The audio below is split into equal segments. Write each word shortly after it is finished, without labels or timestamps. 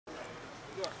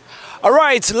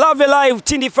Alright, love live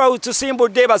Tindi Fawz tusimbu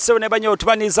deba sebone banyo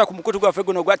tubaniza ku mukutu gwa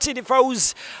feguno gwa Tindi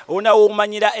Fawz una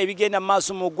umanyira ebigenda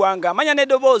maso mu gwanga manya ne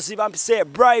dobozi bampise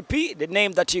Barbie, the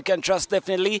name that you can trust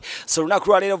definitely. So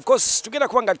unakuwa of course tugenda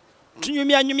kubanga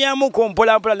nyumya muko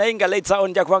mpola na inga later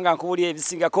on ja kubanga nkubuli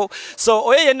ebisingako. So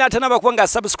oyeye natanaba kubanga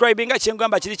subscribing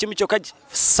chengamba kiri kimicho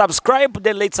subscribe,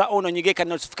 then later on onyigeka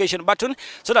notification button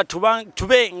so that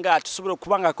tube nga tusobora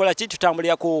kubanga kola ki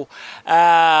tutambulira ku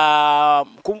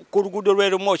rugudo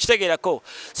lwero mo kitegerako.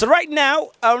 So right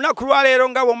now unakuwa lero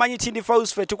nga bomanyi Tindi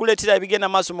Fawz fe tukuletira ebigenda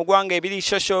maso mu gwanga ebiri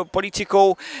social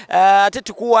political ate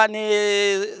tukuwa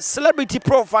ne celebrity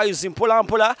profiles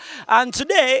mpola and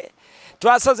today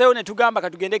twasazeyo ne tugamba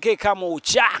katugendeke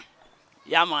kamocha.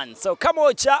 Yeah man, so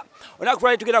kamocha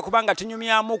unakuwa tugenda kubanga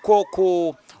tunyumya muko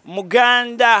ku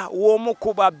muganda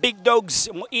womukuba big dogs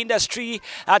mu industry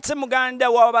ate muganda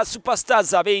wa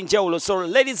superstars abenjawulo. So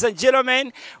ladies and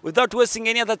gentlemen, without wasting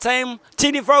any other time,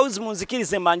 Tindi Fawz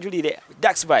munzikirize manjulire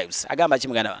DAX vibes agamba chi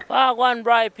muganda wa one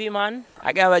Barbie man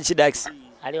agamba chi DAX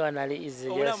ali wanali easy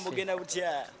just ula mugenda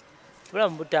butya ula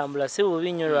mbutambula si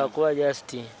bubinyolwa kuba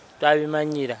just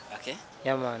twabimanyira. Okay.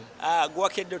 Yeah man.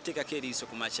 Gwakedde oteka keriso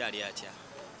ku machali atya.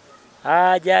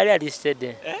 Jali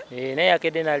alisted. Naye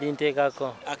akedde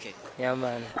nalintekako. Okay. Yeah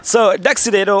man. So DAX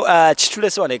lero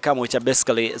kitulese wane kamocha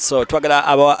basically. So twagala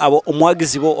abo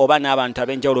omwagizi bo oba n'abantu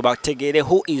abenjawulo bategeere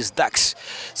who is DAX.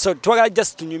 So twagala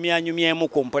just tunyumyemu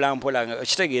ko mpola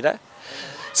kitegeera.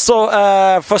 So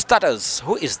for starters,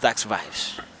 who is DAX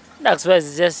Vibes? DAX Vibes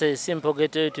is just a simple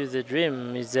gateway to the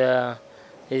dream. His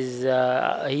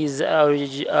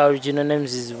original name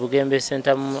is Bugembe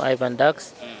Centam Ivan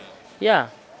DAX. Yeah,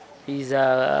 he's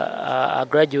a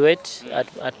graduate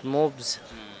at MOBS.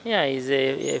 Yeah, he's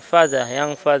a father,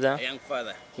 young father. A young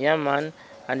father. Yeah, man,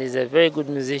 and he's a very good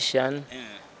musician.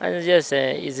 And just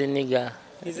he's a nigga.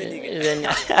 He's a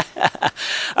nigga.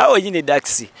 How are you,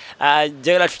 DAX?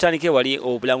 Jagala tutanike wali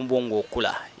obulamu bwongo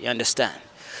okula. You understand?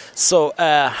 So,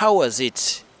 how was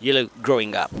it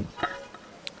growing up?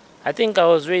 I think I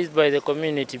was raised by the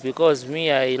community because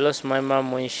I lost my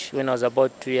mom when I was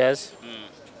about 2 years.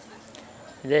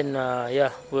 Then,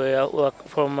 yeah, we're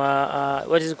from,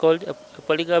 what is it called? A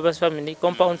polygamous family,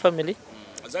 compound family.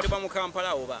 Nazaliwa mu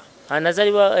Kampala oba?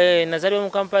 Nazaliwa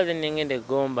mu Kampala, then ngende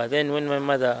Gomba. Then when my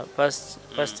mother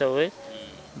passed away,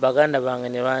 baganda bange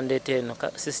ne bandete no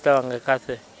sister wange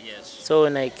Kathe. Yes. So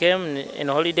when I came in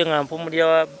holiday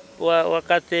ngampumulia wa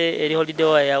Kathe, eri holiday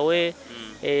wa yawe.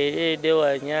 They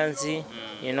were Nyanzi,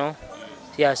 you know.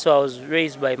 Yeah, so I was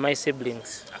raised by my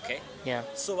siblings. Okay. Yeah.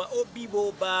 So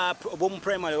obibo ba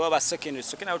primary wa secondary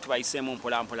so kena tubayisemu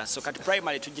mpola so kati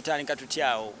primary tujitanika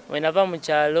tutyao. Whenever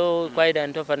muchalo quite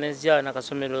and orphanage ja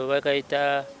nakasomero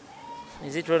bakaita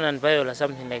is it Ron and Viola or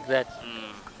something like that.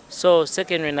 So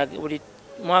secondary na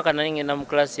mwaka nangenda mu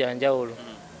class ya njawulo.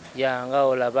 Yeah,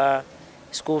 ngaola ba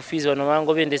school fees ono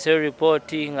mango bendese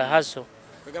reporting nga haso.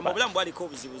 Kagamba bulamu bwali ko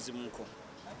buzibuzi muko.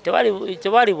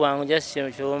 Tewali bwangu just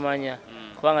chomanya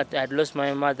kubanga I had lost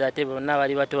my mother table na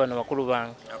bali bato bano bakulu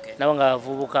bange nabo nga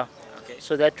bavubuka.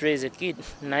 So that raised a kid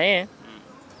naye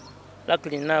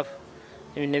luckily enough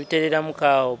nebiterera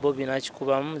mukaawo Bobi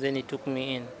n'akikubamu, then he took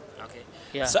me in. Okay.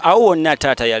 Yeah. So awo na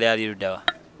tata yali alirudawa?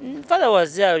 Father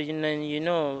was there, you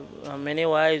know many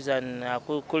wives and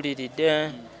could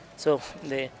there. So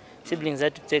the siblings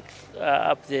had to take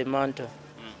up the mantle.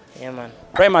 Yeah man.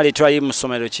 Primary try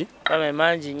musomero ki? Kama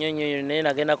manji nyonyo ne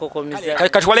nagenda kokomiza.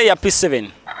 Katwale ya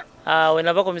P7.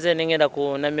 Wenava komiza nengenda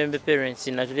ku na member parents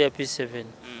na tuli ya P7.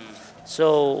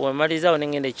 So wemaliza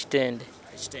onengenda kitende.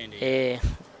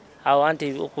 I want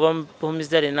to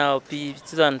komiza now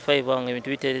P2005 wange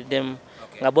mitwite dem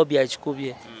nga Bobi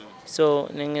achikubye. So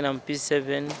nengenda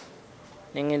P7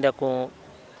 nengenda ku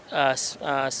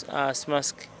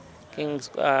Smask Kings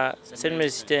St.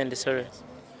 Mary's Tindi, sorry.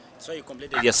 So you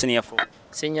completed your senior 4?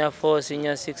 Senior 4,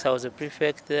 senior 6, I was a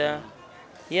prefect there.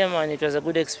 Yeah man, it was a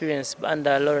good experience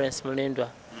under Lawrence Mulindwa,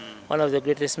 one of the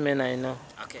greatest men I know.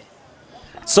 Okay.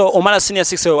 So omala senior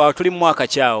 6 tuli mwaka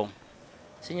chao?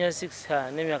 Senior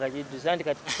 6 nemi akajidu, sandi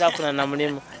katafuna na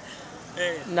mulimu.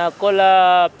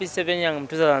 Nakola P7 yang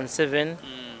 2007.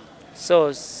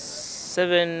 So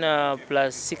 7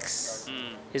 plus 6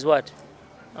 is what?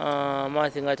 I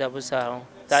think I have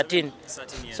 13.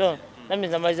 So that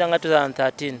means I'm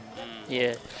 2013.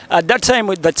 Yeah. At that time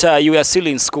that you were still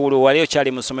in school, walio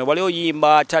chali musome, walio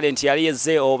yimba talent yali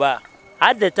eze oba? I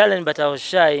had the talent but I was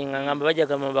shy. Ngamba baja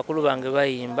kama bakulu bange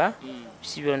bayimba.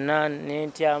 Sibyonna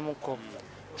nentyamuko.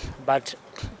 But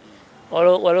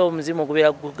walo mzimu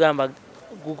kubera kugamba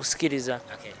gukusikiriza.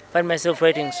 Find myself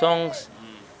writing songs.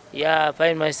 Yeah, I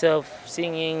find myself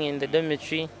singing in the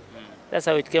dormitory. That's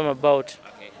how it came about.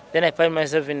 Okay. Then I find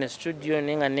myself in the studio,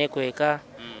 ninga nekweka.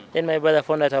 Then my brother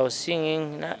found that I was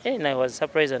singing, and I was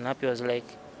surprised and happy. I was like,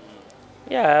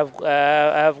 yeah, I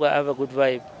have a good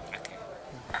vibe.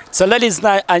 So ladies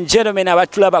and gentlemen,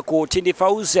 abatulaba ku Tindi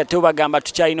House tubagamba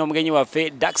tukyalina omugenyi waffe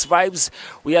DAX Vibes.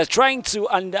 We are trying to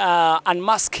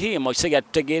unmask him. Okisega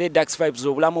tutegeere DAX Vibes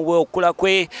obulamu bwe okula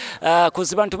kwe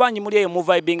kuzi bantu bangi muli eyo mu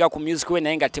vibinga ku music we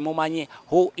naye nga temumanyi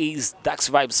who is DAX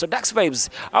Vibes. So DAX Vibes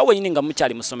awe nyini nga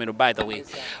mukyali musomero by the way.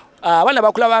 Abana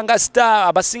bakulabanga star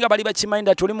abasinga bali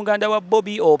bakimanyi tuli muganda wa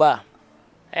Bobi oba.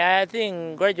 I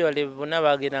think gradually bonna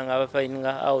bagenda nga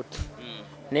bafindinga out.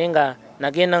 Nenga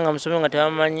nagenda nga musome nga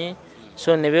tebamanyi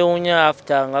so ne bewunya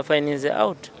after nga finding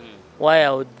out why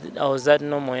I was that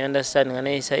normal, you understand, and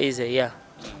it's easy. Yeah,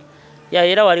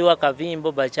 era waliwo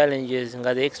akavimbo by challenges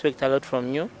nga they expect a lot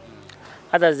from you.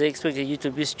 Others they expected you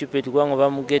to be stupid kwango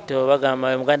bamugeto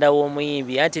bagamba muganda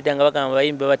w'omuyimbi anti danga bagamba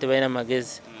bayimbi batebalina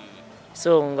magezi.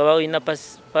 So nga balina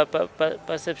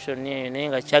perception naye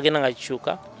nga kyagenda nga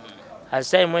kikyuka. As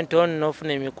time went on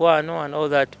nofuna emikwano and all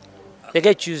that they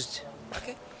get used.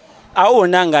 Okay. Awo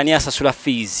nanga ani asasula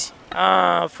fees?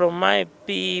 From my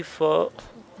P4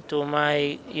 to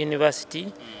my university,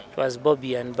 it was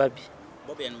Bobi and Barbie.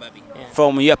 Bobi and Barbie. Yeah.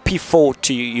 From your P4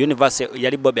 to university,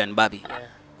 yali Bobi and Barbie.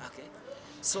 Yeah. Okay.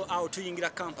 So awo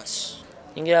tuyingira campus.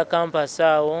 Ingira campus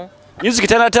awo. Music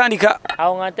tanatandika.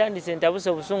 Awo ngatandise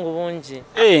ntabuse busungu bungi.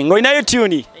 Ngoinayo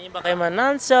tune. Nyimba kaima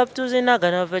non-stop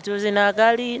tuzinaga nove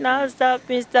tuzinagali non-stop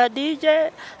Mr.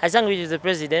 DJ. I sang with the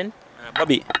president.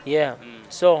 Bobby. Yeah.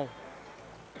 So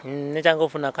netanga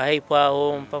ofuna ka hype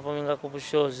aho performing ku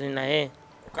shows na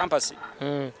campus.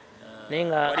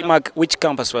 Ninga which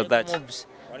campus was that?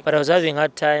 But I was having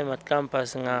hard time at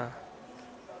campus nga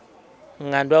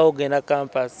ndo ogenda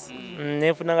campus.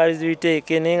 Nefuna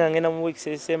ngaliziteke ninga ngena mu weeks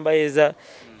December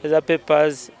eza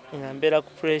papers ngambera ku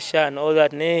pressure and all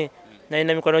that na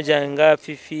ina mikono janga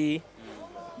Fifi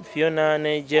Fiona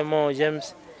ne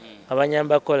James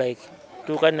abanyamba ko like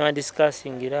tukane wa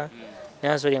discussing ira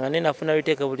naso nga nina funa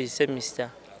biteka buli semester.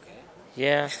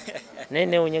 Yeah.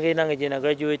 Nene unyenge nange jena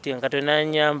graduating katona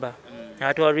nyamba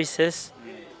atwa recess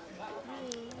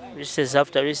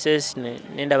after recess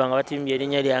nenda banga batimbye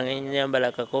linya lyange nyamba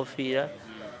la kakofira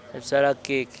nsala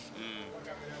cake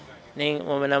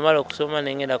momena malo kusoma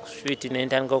nengenda ku street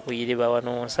nentanga okuyiriba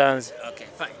wano Musanze. Okay,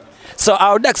 fine. So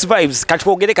our DAX Vibes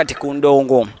katwogere kati ku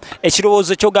ndongo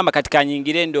ekirowoozo kyogamba kati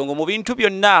kanyingire endongo mu bintu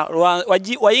byonna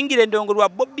wayingire endongo lwa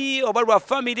Bobi oba lwa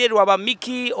family lwa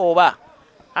bamiki oba?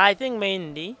 I think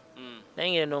mainly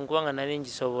nayingire endongo wanga nali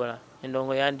ngisobola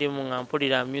endongo yandimu nga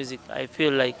mpulira music. I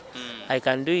feel like I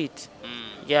can do it.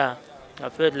 Yeah, I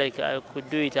felt like I could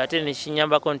do it. Ate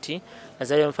nekinyambako nti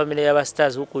nazali mu family y'aba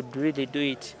stars who could really do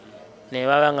it ne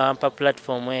baba nga bampa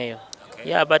platform eyo.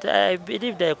 Yeah, but I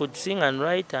believed I could sing and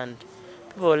write and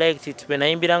people liked it when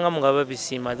I imbiranga mungaba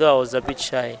bisima, though I was a bit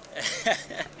shy.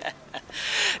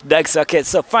 That's okay,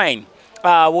 so fine.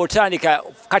 Wotandika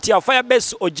kati ya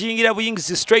Firebase ojingira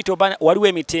buyingizi straight oba waliwo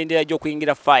emitendera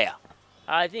gy'okuyingira fire?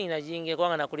 I think najinge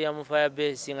kwanga nakulira mu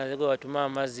Firebase nga zego batuma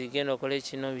amazi gendo kole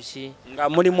kino bichi. Nga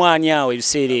muri mwani awe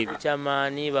ebiseera ebyo.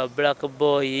 Chamani ba Black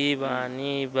Boy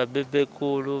bani ba Bebe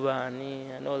Kulu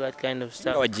bani and all that kind of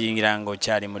stuff. Wajingira ngo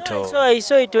cyari muto. So I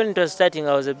saw it when it was starting.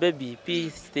 I was a baby,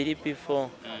 P3, P4.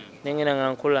 Nengena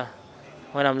ngankula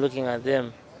when I'm looking at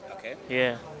them. Okay.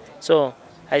 Yeah. So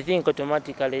I think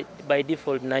automatically by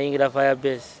default naingira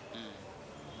Firebase.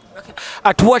 Okay.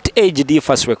 At what age did you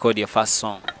first record your first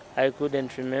song? I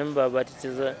couldn't remember, but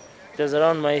it was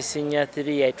around my senior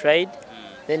 3 I tried.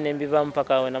 Then nembiva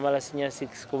mpaka when amala senior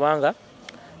 6 kubanga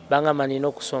banga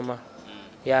manino kusoma.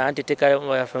 Yeah, anti take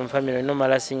from family no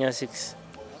mala senior 6.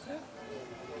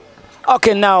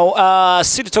 Okay, now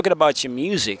still talking about your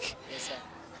music.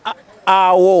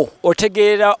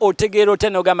 Otegera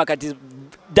otenogama kati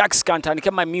DAX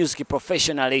kantandika my music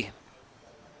professionally.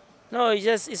 No,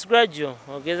 it's gradual.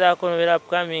 Ogeza konvera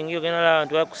upcoming, you can allow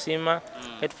to kusima,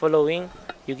 get following.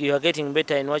 You are getting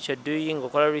better in what you're doing,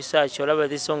 or research, or whatever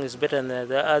this song is better than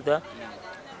the other.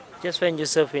 Just find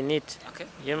yourself in it. Okay.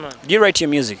 Yeah, man. Do you write your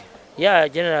music? Yeah,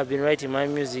 generally I've been writing my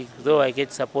music, though I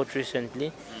get support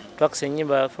recently. Tracks and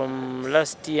Nyimba from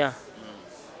last year.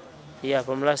 Yeah,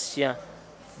 from last year.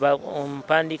 But on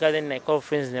Pandika then I call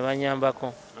friends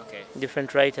Nebanyambako. Okay.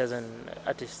 Different writers and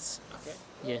artists. Okay.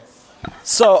 Yeah.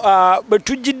 So but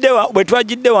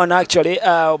twajidde wano actually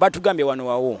batugambye wano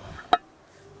wawo.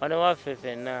 Wano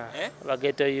wafefe na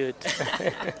bageto youth.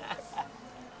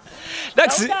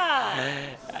 Dax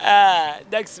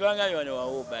bangambye wano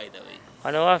wawo by the way.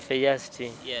 Wano waffe just,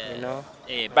 Yeah. you know.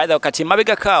 By the way, kati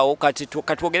mabega kao kati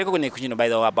tuogereko kune kuchino by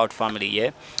the way about family,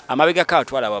 yeah. Mabega kao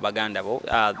twala Baganda bo,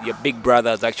 your big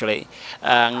brothers actually.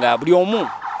 Nga buli omu,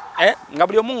 nga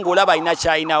buli omu ngolaba ina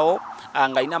chainawo,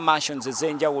 nga ina mansions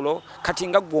ezenjawulo, kati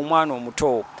nga gwe omwana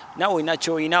omuto. Nawe ina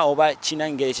choina oba china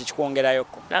ngere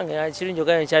chikwongerayoko. Nange chirinjo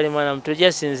kane chali mwana muto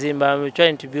just nzimba. I'm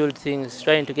trying to build things,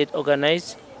 trying to get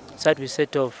organized, so that we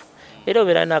set off. Ero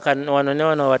berana kan wano ne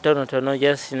wano watono tono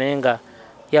just nenga.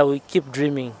 Yeah, we keep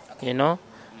dreaming, you know.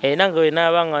 Nange we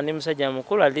nabanga ni musajja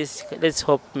mukulu, at least let's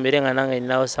hope mberenga nange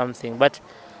now something. But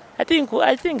I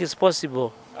think it's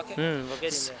possible. Okay.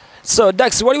 So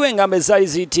Dax, wali wengambe zali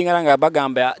zitinga nga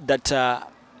bagamba that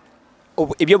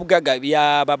ebyobugaga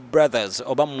bya ba brothers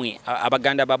oba mwe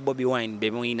abaganda ba Bobi Wine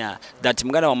bemwina that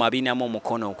muganda wa mabina mu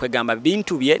mukono kwegamba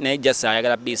bintu bye naye just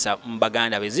ayagala bisa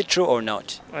mbaganda. Is it true or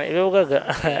not?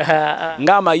 Ebyobugaga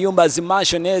nga mayumba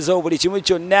zimansion ezo buli kimu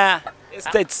kyonna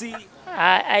estate.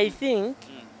 I think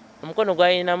mukono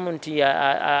gwalina muntu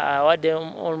awadde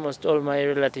almost all my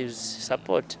relatives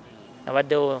support.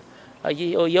 Awadde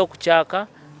okuchaka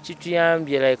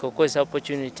kituyambye like okwesa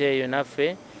opportunity eyo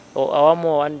naffe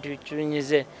awamu wantu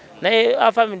tunyize naye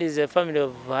our family is a family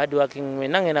of hard working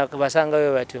men. Nange nakabasanga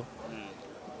we batyo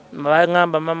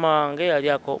ngamba mama wange yali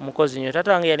ako mukozi nnyo,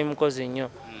 tata wange yali mukozi nnyo.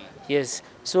 Yes,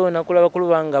 so nakula bakulu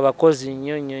banga bakozi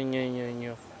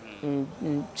nnyo.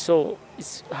 So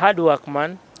it's hard work,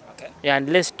 man. Okay. Yeah, and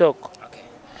let's talk. Okay.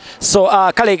 So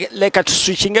kale leka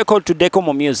switchingeko to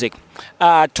Decomo music.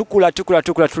 Tukula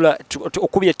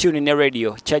okubye tune ne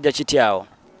radio chaja kityawo.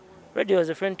 Radio was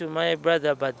a friend to my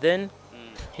brother, but then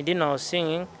he didn't know I was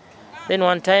singing. Then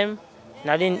one time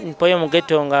nali mpoyo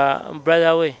mugeto nga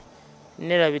brother we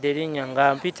nerabide linnya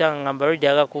nga mpita ngamba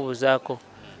radio agakubuzaako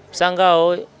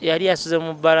sangao yali asuze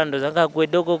mu balando zanga gwe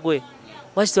dogo gwe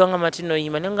wasi wanga matino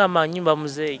yima ngamba nyimba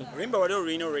muzeyi. Remember what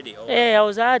you already? I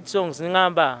was hard songs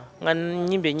ngamba nga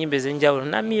nyimbe zenjawulo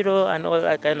na miro and all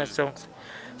that kind of songs.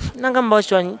 Nangamba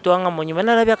washwa tuanga mu nyimba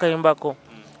nalabya kayimbako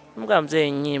mga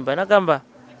mzeyi nyimba nagamba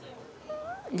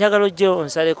njagalo jo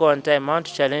nsaleko one time. I want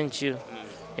to challenge you.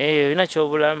 Ina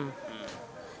chobulamu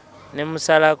ne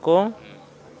musalako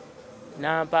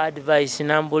nampa advice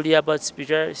nambuli about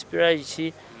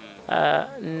spirituality.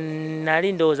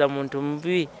 Nali ndowooza muntu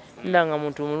mubi ndanga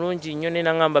muntu mulungi nnyo ne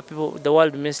nangamba people the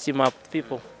world messed him up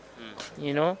people,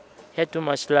 you know, he had too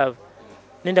much love.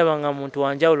 Nindabanga muntu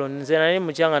wanjawulo nze nali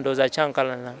mukyanga ndowooza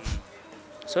kyankalana,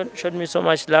 so showed me so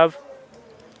much love.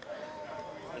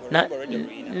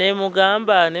 Ne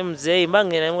mugamba ne mzeyi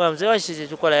mbangena mugamba mzeyi washije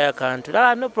tukola yakantu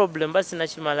no problem basi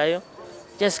nakimalayo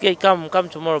just come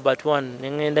tomorrow but one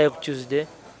ngenda ku Tuesday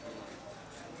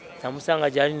namusanga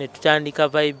jali ne tutandika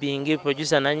vibing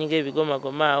producer nanyinga ebigoma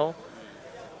gomao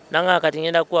nanga kati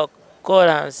ngenda kuwa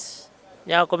chorus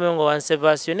nyakomengo one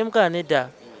version ne mkaneda.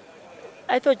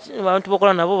 I thought abantu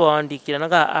bokola nabo bawandikira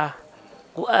naga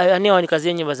ani wandikaze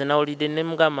enyimba ze na holiday ne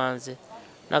mugamba nze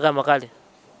nagamba kale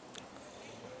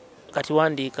kati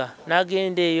wandika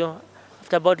nagende eyo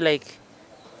after about like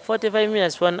 45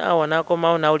 minutes 1 hour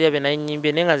nakoma na uli abe na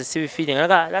nyimbe nenga zisibi feeling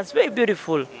naga that's very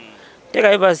beautiful.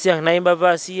 Teka verse yang naimba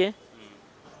verse ye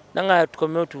nanga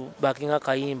tukomeo tu backing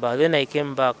akayimba. Then I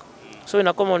came back, so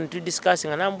ina come on to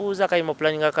discussing anambuza kayimo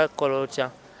planning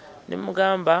akakolocha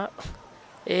nimugamba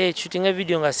shooting a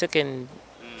video nga 2nd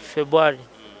February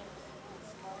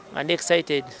and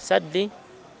excited. Sadly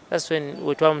that's when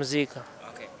we twa muzika.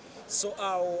 So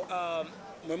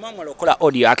my mom lokola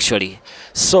audio actually.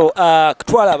 So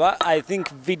twalaba I think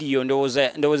video there was a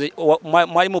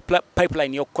mwalimu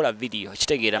pipeline yokola video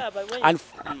chitegera. And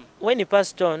when he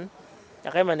passed on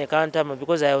akaima nekantama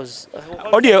because I was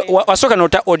audio wasoka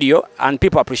nota audio and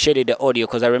people appreciated the audio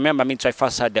because I remember me I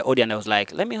first heard the audio and I was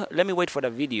like let me wait for the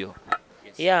video.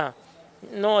 Yes. Yeah,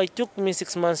 no, it took me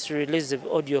 6 months to release the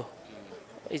audio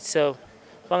itself.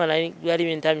 Panga yali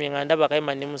bintami ngandaba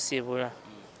akaima nemusibula.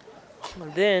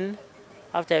 Then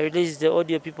after I released the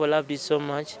audio, people loved it so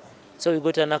much, so we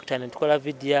got an actor and call a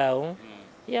video.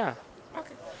 Yeah.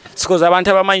 Okay. Because I want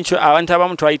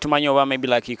to try to maneuver maybe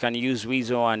like you can use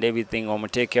Weasel and everything or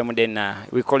take them, then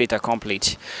we call it a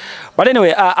complete. But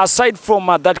anyway, aside from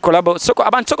that collab, so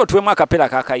abantu soko tuwema kapela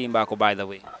kakayimba ako by the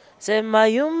way. Sema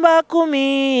yumba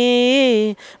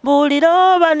kumi,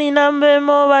 buliro bani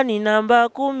nambemo bani namba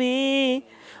kumi,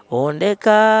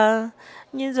 ondeka.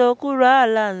 We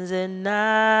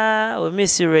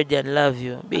miss you, ready, and love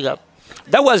you. Big up.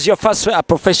 That was your first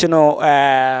professional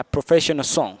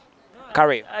song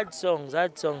career? I had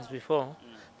songs before,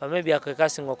 but maybe I could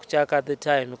casting Okuchaka at the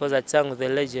time because I sang with the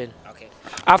legend. Okay.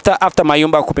 After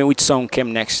Mayumba Kupe, which song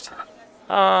came next?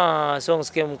 Songs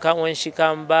came when she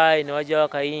come by, Nawaja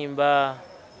Wakaimba,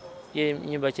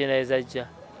 Nyimba Chena Ezaja.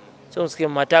 Songs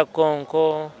came Mata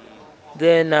Konko.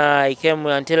 Then I came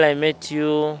Until I Met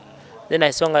You. Then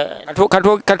I sung. Until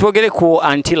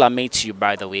I Met You,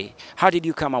 by the way. How did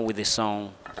you come up with this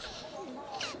song?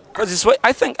 Because it's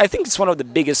I think it's one of the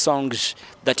biggest songs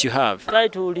that you have. Try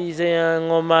to listen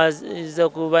ngoma za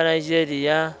kuba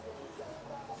Nigeria.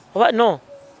 What? No.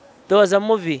 There was a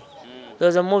movie. There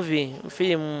was a movie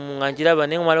film ngajiraba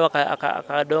nengomala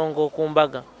akadongo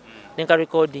kumbaga. Nenka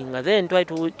recording. Then try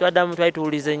to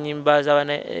listen nyimba za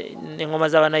ngoma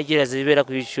za Nigeria zibera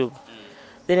ku YouTube.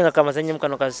 Then ngakama sanye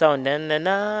mkano ka sound na na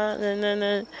na na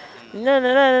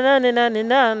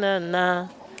na na na.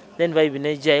 Then vibe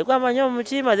nejai kwa manyo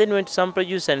mutima. Then went to some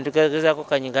producer and tukageza ko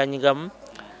kanyinganyingam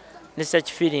ne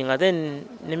such feeling. And then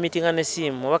ne meeting ane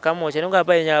sim wakamocha nga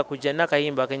baye nya kuja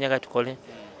nakayimba kenyaga tukole.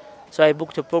 So I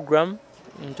booked a program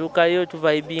ntukayo tu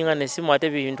vibing ane sim ate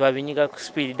bintu abinyiga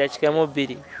speed dachika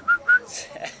mobili.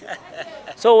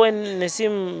 So when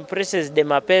Nesim presses the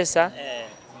mapesa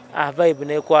vibe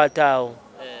ne kwatao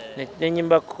ne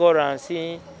nyimba chorus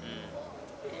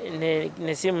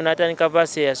Nesim natanika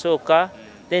verse ya soka.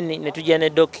 Then netujane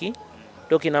doki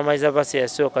na maiza verse ya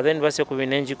soka. Then verse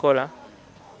kubinenji kola.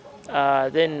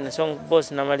 Then song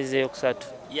boss namalize yokusatu.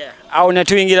 Yeah. Au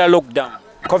natuingira lockdown.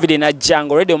 COVID na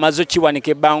jango already omazo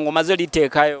chiwanike bango omazo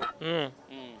litekayo.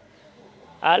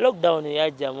 Lockdown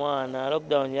yaja mwana,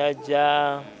 lockdown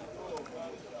yaja.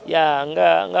 Yeah,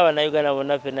 nga wana Uganda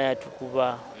bona fena ya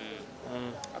tukuba.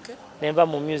 Okay. Nemba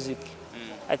mu music.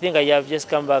 I think I have just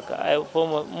come back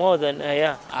for more than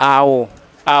yeah.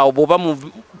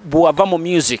 Buva mu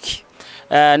music.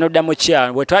 No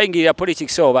damochia. We're trying to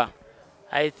politics over.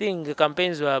 I think the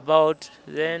campaigns were about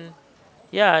then.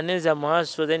 Yeah, neza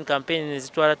muhaso then campaign is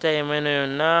twala time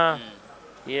na.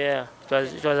 Yeah,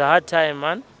 it was a hard time,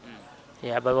 man.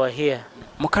 Yeah, but we're here.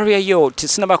 Mu career yo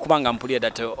tisinaba kubanga mpulira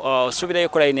dato subira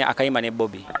yokola ine akayima ne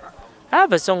Bobi. I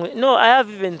have a song. No, I have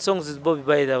even songs with Bobi,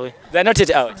 by the way. They're not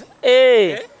yet out.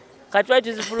 Hey. Try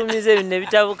to zifulumize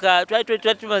nebitabuka. Try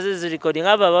to maze recording.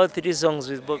 I have about 3 songs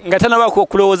with Bobi. Ngatana bako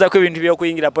kulowoza ko ebintu byo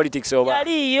kuyingira politics over. Yeah,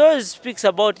 he always speaks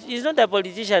about. He's not a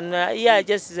politician. Yeah,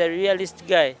 just is a realist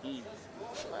guy.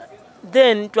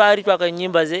 Then twari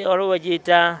twakanyimba ze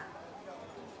olowajita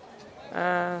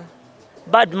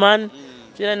bad man.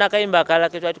 Tuna nakayimba kala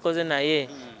ke twatikoze naye.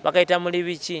 Bakaita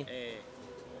mulibichi.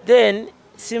 Then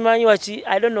simanyi wachi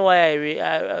I don't know why I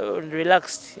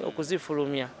relaxed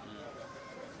okuzifulumya.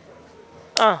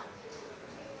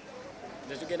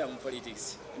 Netugenda mu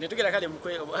politics. Netugenda kale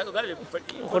mukwe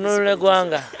konole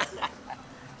gwanga.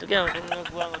 Tugenda konole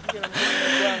gwanga.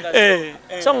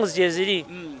 Songs jeziri.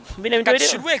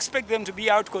 Should we expect them to be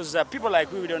out because people like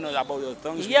we don't know about the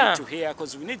songs we need to hear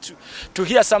because we need to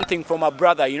hear something from our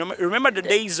brother. You know, remember the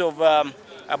days of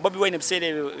Bobi when said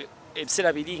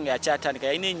bilinga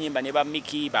chatandika ine nyimba ne ba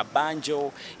Mickey ba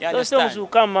banjo. Those songs will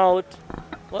come out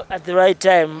at the right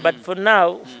time, but for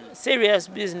now serious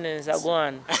business are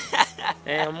going.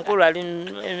 Mukulu ali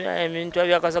emintu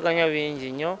byakasakanya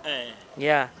bingi nnyo.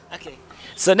 Yeah. Okay.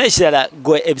 So Neshara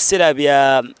go ebisera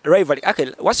bya rivalry.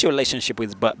 Okay, what's your relationship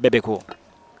with Bebe Cool?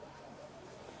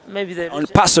 Maybe on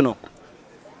personal.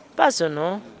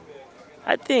 Personal.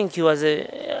 I think he was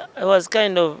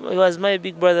my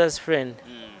big brother's friend.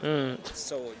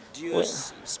 So do you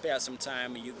spare some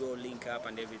time? You go link up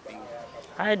and everything?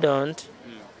 I don't.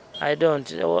 I don't.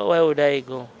 Why would I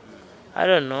go? I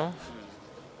don't know.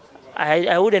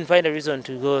 I wouldn't find a reason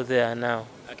to go there now.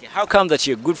 Okay. How come that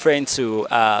you're good friends to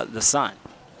the son?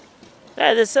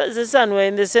 Yeah, the son, we're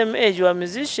in the same age, we're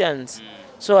musicians.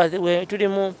 So I think we're tuli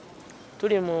mu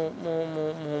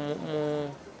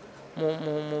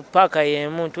paka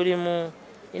yemu, tuli mu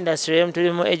industry yemu,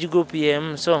 tuli mu age group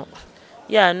yemu. So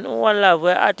yeah, no one love.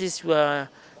 We're artists, we're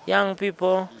young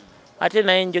people. Ate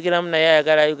na njogera muna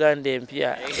yayagala Uganda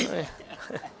empya.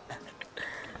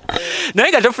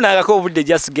 Naye tofuna ko obudde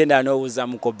just genda n'owuza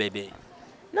muko Bebe.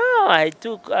 No, I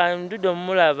took Ndudo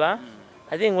Mulaba.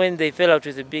 I think when they fell out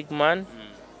with a big man,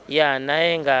 yeah,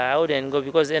 nayenga I wouldn't go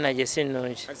because energy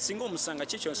sinungi. Singo musanga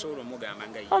chicho nsoro mugamba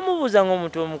ngai. Omubuza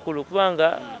ng'omuntu omukulu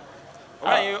kubanga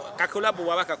kakolabu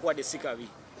wabaka kwa desikabi.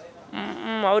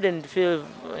 I wouldn't feel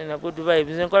in a good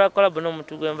vibe. Nkola collab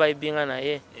n'omuntu gwe vibinga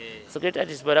naye. It's a great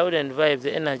artist, but I wouldn't vibe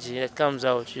the energy that comes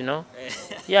out, you know.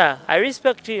 Yeah, I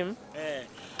respect him.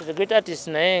 He's a great artist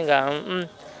nayenga.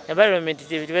 Environment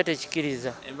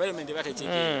chikiriza. Environment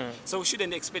chikiriza. So we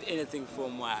shouldn't expect anything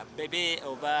from Bebe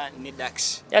over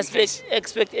DAX.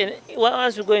 Expect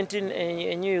once we go into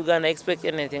a new Uganda, expect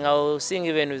anything. I will sing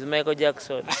even with Michael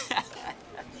Jackson.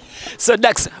 So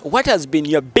Dax, what has been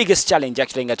your biggest challenge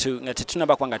actually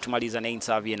tunaba kwanga tumaliza na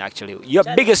interview actually? Your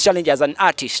biggest challenge as an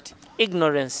artist?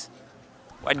 Ignorance.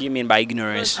 What do you mean by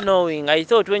ignorance? Not knowing. I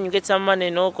thought when you get some money,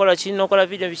 no color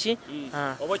video,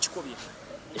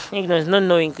 ignorance, not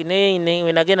knowing.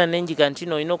 When again an engine,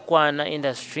 you know, kwana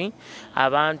industry,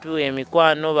 abantu,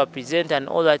 emikwano, ba present and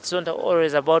all that. It's not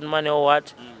always about money or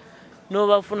what. No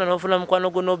bafuna, no funa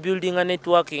mkwano, no building and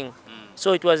networking.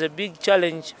 So it was a big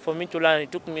challenge for me to learn.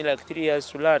 It took me like 3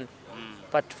 years to learn,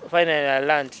 but finally I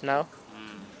learned now.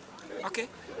 Okay.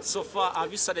 So far, have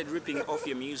you started ripping off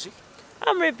your music?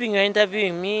 I'm ripping, you're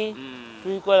interviewing me.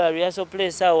 We call a rehearsal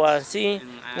place. I want to see.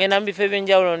 I'm be favoring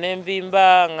you on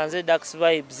Mvimba and DAX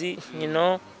vibes. You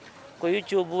know, ko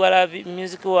YouTube wala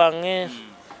music wange.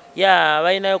 Yeah,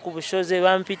 right now kubu shows they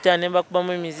want Peter never kuba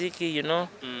mu music. You know.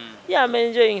 Yeah, I'm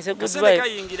enjoying. It's a good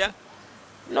vibe.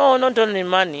 No, not only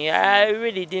money. I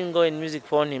really didn't go in music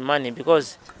for only money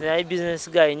because I'm a business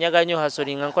guy. Nyaga nyo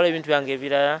hustling. I'm calling into yange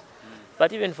vila.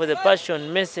 But even for the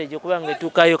passion message, okubange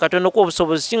tukayo katono ko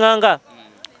busobozi chinganga.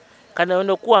 Kana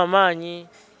ono kuwa amanyi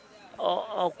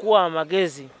okuwa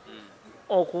amagezi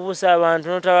okubusa abantu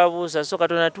notababusa so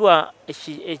katona tuwa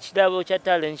ekidabo kya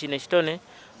talent kino kitone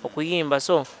okuyimba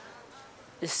so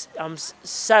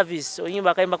service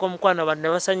oyimba kayimba ko mukwano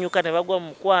abantu basanyuka ne bagwa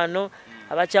mukwano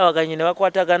abakyawaganye ne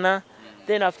bakwatagana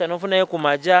then after nofunayo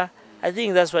kumaja. I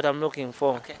think that's what I'm looking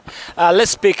for. Okay.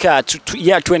 Let's speak to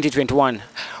year 2021.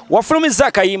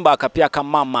 Wafulumiza kayimba kapya ka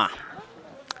Mama.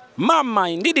 Mama,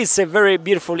 indeed, it's a very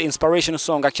beautiful, inspirational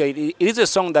song. Actually, it is a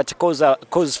song that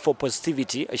calls for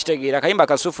positivity. Ashitagira kayimba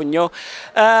kasufu nyo.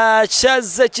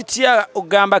 Chaza chitia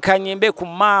ugamba kanyembe ku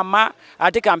Mama.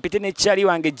 Ate kampite ne chali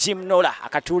wange Jim Nola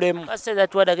akatulemu. Let's say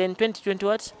that word again. 2020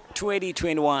 what?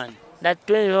 2021. That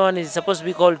 2021 is supposed to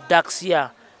be called DAX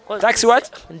year. DAX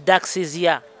what? DAX is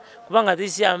year. Kubanga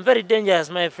this year I'm very dangerous,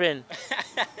 my friend.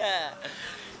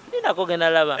 Nina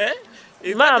kogena lava.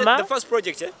 Mama, the first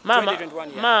project, eh? Mama,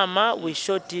 2021, yeah. Mama, we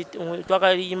shot it.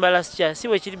 Twakalimba last year. See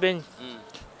what you bench.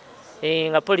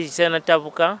 Nga politics na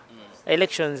tabuka.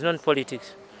 Elections, not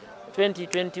politics.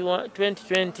 2021,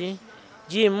 2020.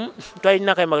 Jim,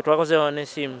 twalina kayimba twakoze on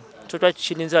sim.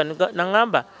 Twatchilinza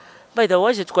nangamba. By the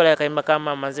way, tukola kayimba ka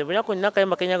Mama. Nze nako nina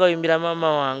kayimba kenyaga yimbira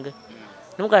mama wange.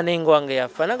 Nuka nengo wange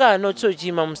yafa. Naga no so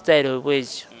chima mu style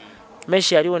obwezo.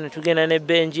 Meshi aliwo ne tugenda ne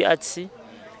Benji Atsi.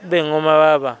 Bengoma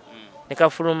baba. We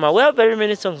have very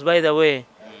many songs, by the way.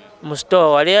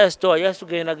 Musto, wali store, yes to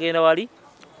gena wali.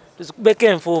 Just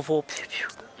became full.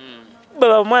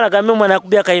 Baba mwana kame mwana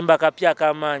kubia kaimba kapya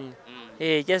kamanyi.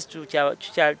 Just to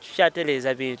chat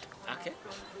a bit. Okay.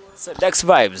 So DAX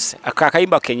vibes.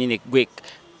 Akaimba kenyini gwe.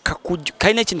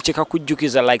 Kaina chintu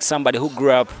chekakujukiza like somebody who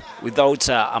grew up without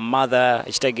a mother,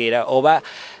 ishitagera oba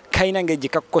kaina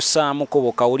ngejika kosa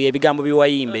mukobo kawuli ebigambo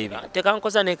biwayimbe ebi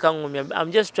tekankosa nekangumya.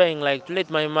 I'm just trying like to let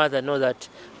my mother know that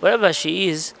wherever she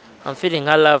is I'm feeling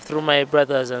her love through my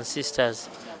brothers and sisters.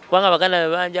 Kwanga bagana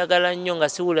banjagala nnyo nga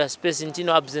siwula space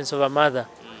ntino absence of a mother.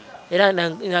 Era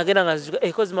nagenda nga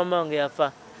because mama wange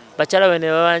yafa bachala wene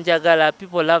banjagala.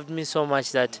 People loved me so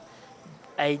much that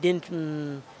I didn't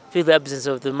feel the absence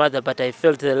of the mother, but I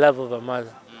felt the love of a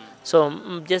mother. So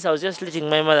I was just letting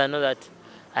my mother know that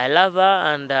I love her,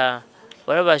 and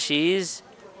wherever she is,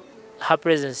 her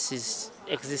presence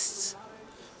exists.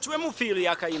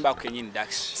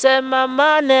 Say,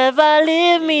 Mama, never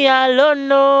leave me alone,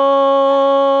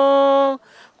 no.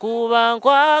 Kuba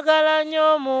nkwagala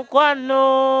nnyo mukwano.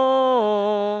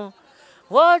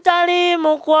 Wotali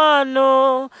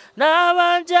mukwano,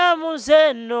 nabanja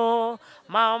museno.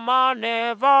 Mama,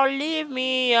 never leave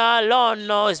me alone,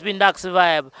 no. It's been DAX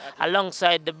vibe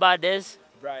alongside the baddest.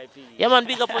 Yeah, man,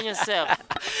 big up on yourself.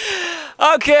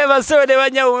 Okay, baso de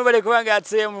banyawo mwebale kubanga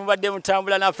atse mubadde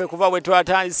mutambula nafe kuva bwe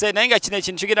twatandise naye nga kino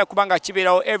ekintu kigenda kubanga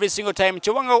kiberawo every single time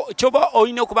choba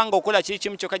olina kubanga okola kiri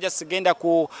kimu kyokka just genda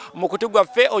ku mukutu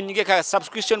gwaffe onyige ka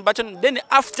subscription button, then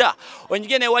after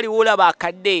onyige ne wali wolaba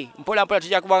akadde mpola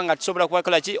tujja kubanga tusobola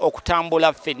kubakola ki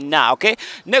okutambula ffenna. Okay,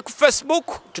 ne ku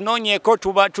Facebook tunoonyeko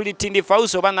tuba tuli Tindi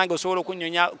House oba nange osobola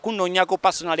kunonyako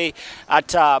personally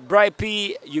at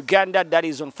Barbie Uganda, that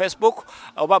is on Facebook,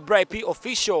 oba Barbie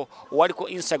official wali ko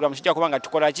Instagram kijja kubanga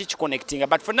tukola ki connecting.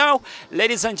 But for now,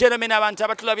 ladies and gentlemen, abantu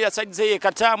abatulabira side ze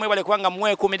katamwe bale kubanga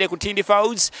mwekumide ku Tindi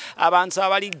House, abantu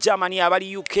abali Germany,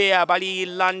 abali UK, abali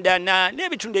London ne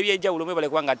bitunde by'enjawulo mwe bale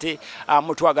kubanga te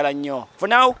mutwagala nnyo. For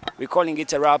now, we calling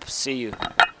it a wrap. See you.